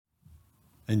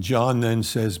And John then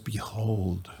says,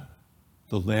 behold,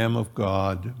 the Lamb of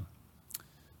God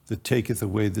that taketh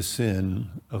away the sin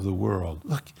of the world.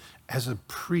 Look, as a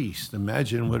priest,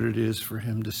 imagine what it is for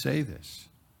him to say this.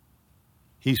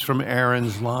 He's from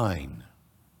Aaron's line.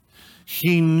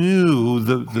 He knew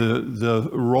the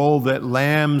role that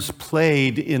lambs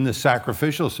played in the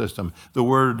sacrificial system. The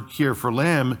word here for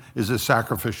lamb is a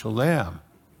sacrificial lamb.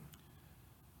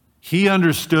 He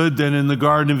understood that in the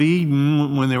Garden of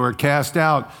Eden, when they were cast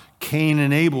out, Cain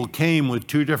and Abel came with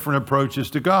two different approaches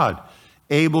to God.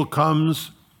 Abel comes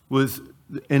with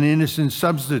an innocent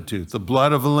substitute, the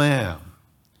blood of a lamb.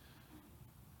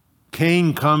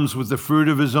 Cain comes with the fruit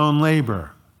of his own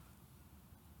labor.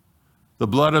 The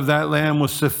blood of that lamb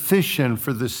was sufficient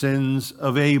for the sins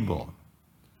of Abel.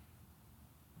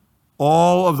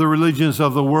 All of the religions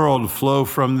of the world flow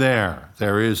from there.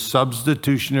 There is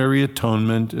substitutionary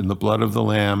atonement in the blood of the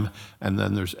lamb, and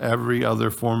then there's every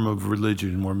other form of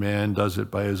religion where man does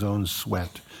it by his own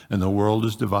sweat, and the world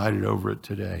is divided over it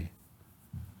today.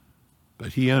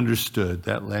 But he understood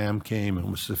that lamb came and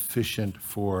was sufficient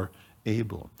for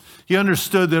Abel. He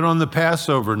understood that on the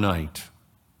Passover night,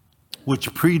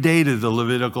 which predated the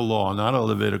Levitical law, not a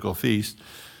Levitical feast,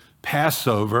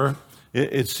 Passover,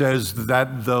 it says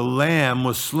that the lamb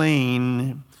was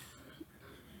slain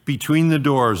between the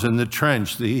doors in the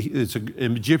trench. It's an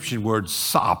Egyptian word,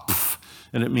 saph,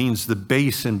 and it means the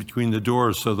basin between the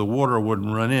doors so the water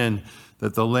wouldn't run in,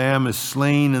 that the lamb is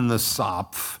slain in the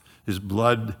saph. His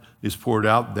blood is poured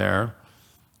out there,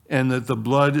 and that the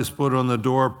blood is put on the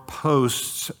door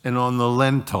posts and on the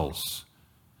lintels.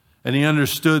 And he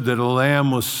understood that a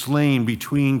lamb was slain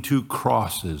between two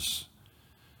crosses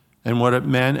and what it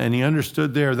meant. And he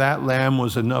understood there that lamb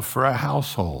was enough for a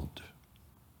household.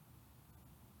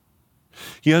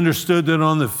 He understood that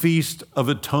on the Feast of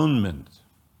Atonement,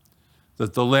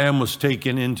 that the lamb was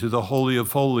taken into the Holy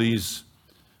of Holies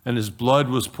and his blood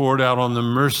was poured out on the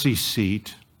mercy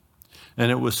seat,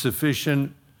 and it was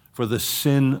sufficient for the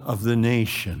sin of the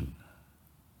nation.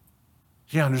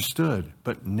 He understood.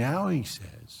 But now he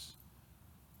says,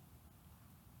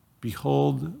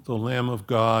 behold the Lamb of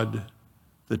God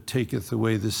that taketh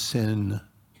away the sin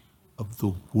of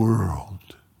the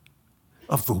world.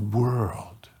 Of the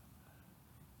world.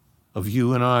 Of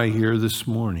you and I here this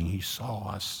morning. He saw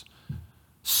us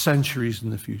centuries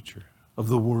in the future. Of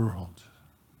the world.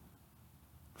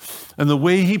 And the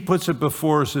way he puts it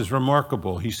before us is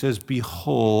remarkable. He says,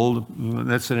 behold,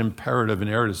 that's an imperative in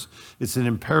Arabic. It's an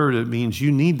imperative, means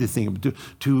you need to think.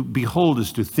 To behold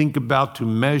is to think about, to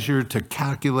measure, to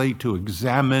calculate, to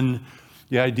examine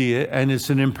the idea. And it's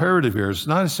an imperative here. It's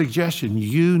not a suggestion.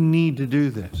 You need to do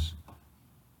this.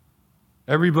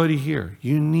 Everybody here,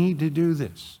 you need to do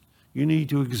this. You need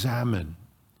to examine.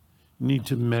 You need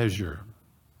to measure.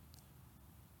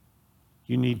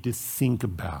 You need to think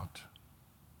about.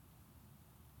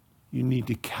 You need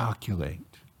to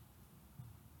calculate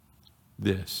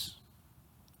this.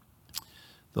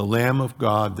 The Lamb of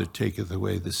God that taketh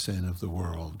away the sin of the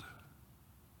world.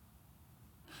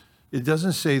 It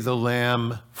doesn't say the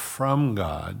Lamb from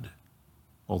God,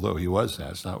 although he was that.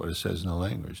 That's not what it says in the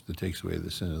language, that takes away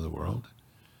the sin of the world.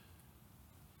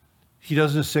 He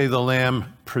doesn't say the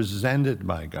Lamb presented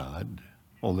by God,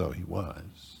 although he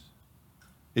was.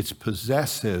 It's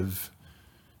possessive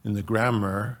in the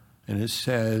grammar. And it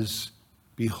says,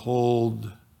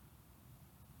 behold,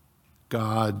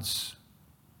 God's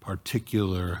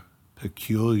particular,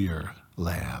 peculiar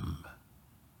lamb.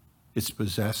 It's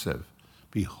possessive.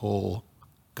 Behold,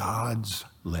 God's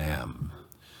lamb.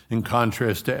 In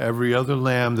contrast to every other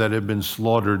lamb that had been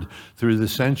slaughtered through the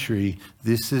century,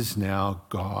 this is now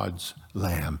God's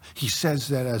lamb. He says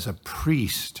that as a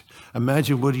priest.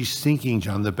 Imagine what he's thinking,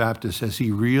 John the Baptist, as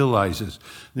he realizes,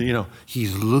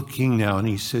 he's looking now and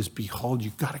he says, behold,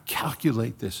 you've got to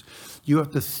calculate this. You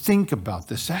have to think about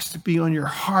this. It has to be on your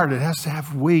heart. It has to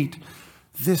have weight.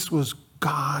 This was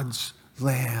God's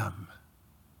lamb.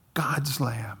 God's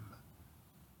lamb.